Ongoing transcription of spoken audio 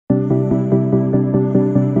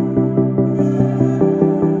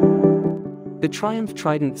The Triumph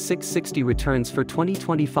Trident 660 returns for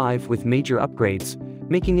 2025 with major upgrades,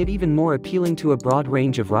 making it even more appealing to a broad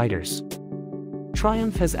range of riders.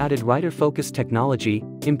 Triumph has added rider-focused technology,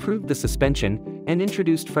 improved the suspension, and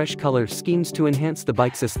introduced fresh color schemes to enhance the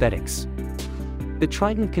bike's aesthetics. The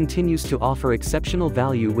Trident continues to offer exceptional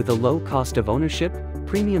value with a low cost of ownership,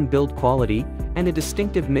 premium build quality, and a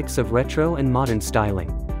distinctive mix of retro and modern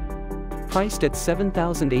styling. Priced at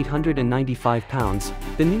 £7,895,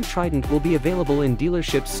 the new Trident will be available in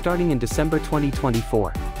dealerships starting in December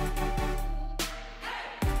 2024.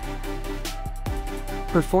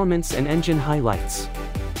 Performance and engine highlights.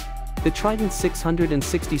 The Trident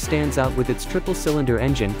 660 stands out with its triple-cylinder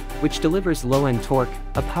engine, which delivers low-end torque,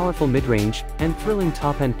 a powerful mid-range, and thrilling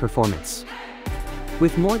top-end performance.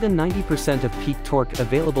 With more than 90% of peak torque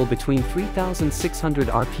available between 3,600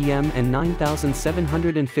 RPM and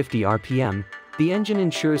 9,750 RPM, the engine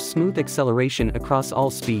ensures smooth acceleration across all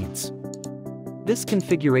speeds. This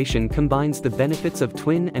configuration combines the benefits of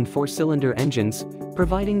twin and four-cylinder engines,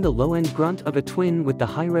 providing the low-end grunt of a twin with the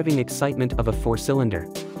high-revving excitement of a four-cylinder.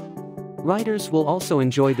 Riders will also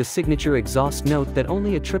enjoy the signature exhaust note that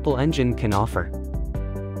only a triple engine can offer.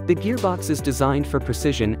 The gearbox is designed for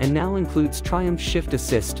precision and now includes Triumph Shift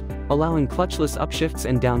Assist, allowing clutchless upshifts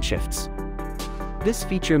and downshifts. This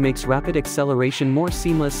feature makes rapid acceleration more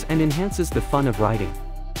seamless and enhances the fun of riding.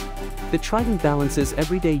 The Trident balances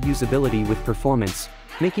everyday usability with performance,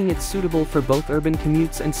 making it suitable for both urban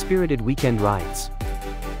commutes and spirited weekend rides.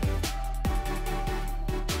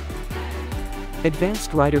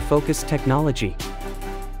 Advanced rider-focused technology.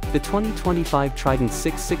 The 2025 Trident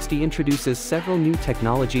 660 introduces several new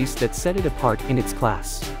technologies that set it apart in its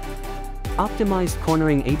class. Optimized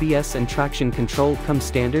Cornering ABS and traction control come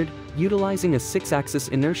standard, utilizing a 6-axis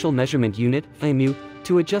inertial measurement unit (IMU)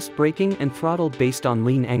 to adjust braking and throttle based on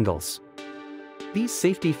lean angles. These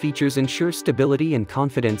safety features ensure stability and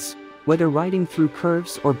confidence, whether riding through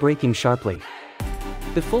curves or braking sharply.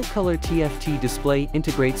 The full-color TFT display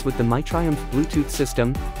integrates with the MyTriumph Bluetooth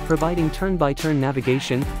system, providing turn-by-turn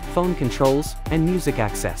navigation, phone controls, and music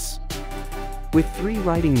access. With 3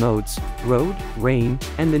 riding modes, Road, Rain,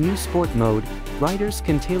 and the new Sport mode, riders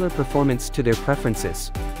can tailor performance to their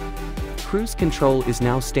preferences. Cruise control is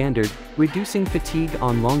now standard, reducing fatigue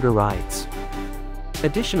on longer rides.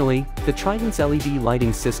 Additionally, the Trident's LED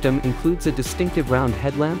lighting system includes a distinctive round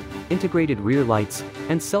headlamp, integrated rear lights,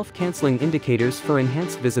 and self-canceling indicators for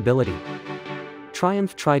enhanced visibility.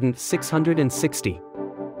 Triumph Trident 660.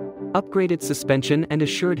 Upgraded suspension and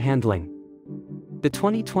assured handling. The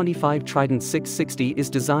 2025 Trident 660 is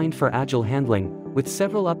designed for agile handling, with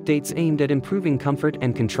several updates aimed at improving comfort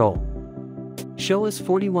and control. Showa's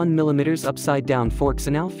 41mm upside-down forks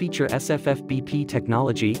now feature SFFBP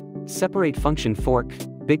technology, separate function fork,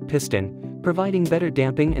 big piston, providing better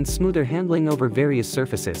damping and smoother handling over various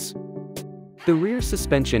surfaces. The rear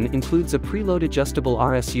suspension includes a preload adjustable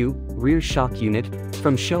RSU, rear shock unit,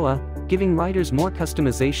 from Showa, giving riders more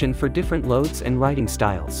customization for different loads and riding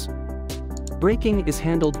styles. Braking is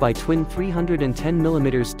handled by twin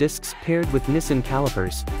 310mm discs paired with Nissan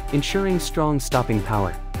calipers, ensuring strong stopping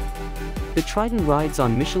power. The Trident rides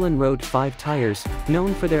on Michelin Road 5 tires,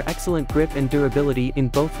 known for their excellent grip and durability in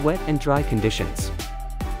both wet and dry conditions.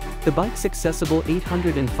 The bike's accessible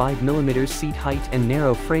 805mm seat height and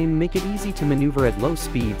narrow frame make it easy to maneuver at low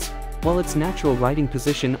speeds, while its natural riding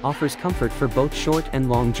position offers comfort for both short and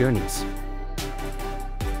long journeys.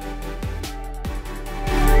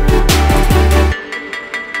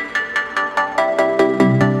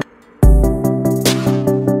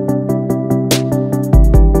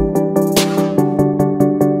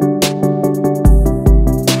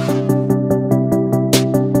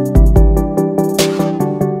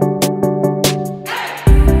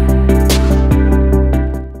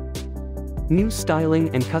 New styling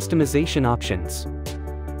and customization options.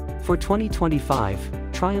 For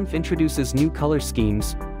 2025, Triumph introduces new color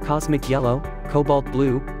schemes, Cosmic Yellow, Cobalt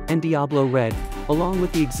Blue, and Diablo Red, along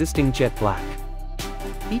with the existing Jet Black.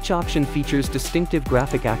 Each option features distinctive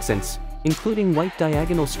graphic accents, including white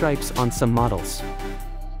diagonal stripes on some models.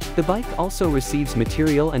 The bike also receives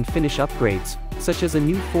material and finish upgrades, such as a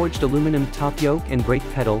new forged aluminum top yoke and brake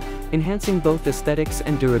pedal, enhancing both aesthetics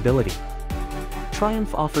and durability.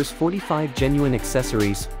 Triumph offers 45 genuine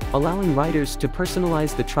accessories, allowing riders to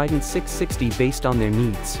personalize the Trident 660 based on their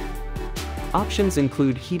needs. Options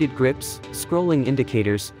include heated grips, scrolling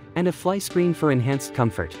indicators, and a fly screen for enhanced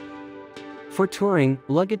comfort. For touring,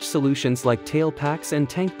 luggage solutions like tail packs and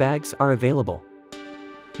tank bags are available.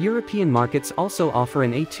 European markets also offer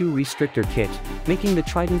an A2 restrictor kit, making the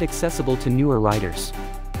Trident accessible to newer riders.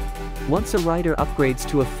 Once a rider upgrades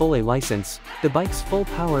to a full A license, the bike's full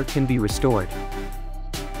power can be restored.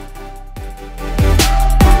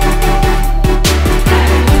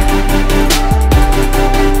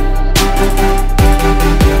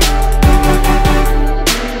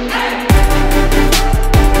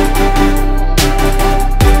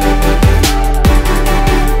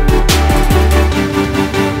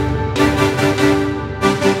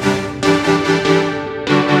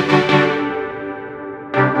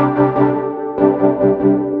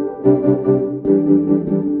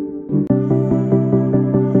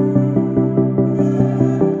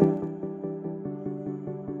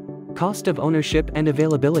 Cost of ownership and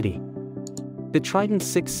availability. The Trident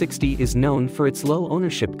 660 is known for its low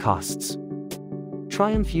ownership costs.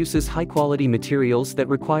 Triumph uses high-quality materials that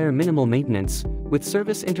require minimal maintenance, with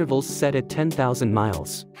service intervals set at 10,000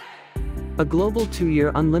 miles. A global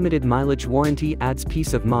 2-year unlimited mileage warranty adds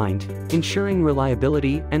peace of mind, ensuring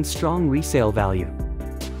reliability and strong resale value.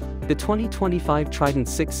 The 2025 Trident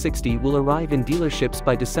 660 will arrive in dealerships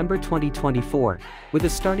by December 2024, with a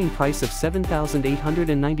starting price of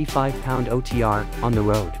 £7,895 OTR on the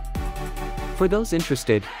road. For those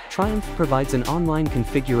interested, Triumph provides an online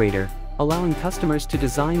configurator, allowing customers to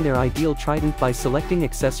design their ideal Trident by selecting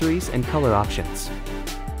accessories and color options.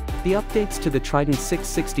 The updates to the Trident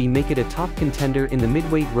 660 make it a top contender in the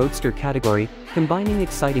midweight roadster category, combining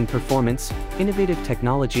exciting performance, innovative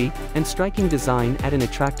technology, and striking design at an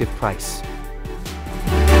attractive price.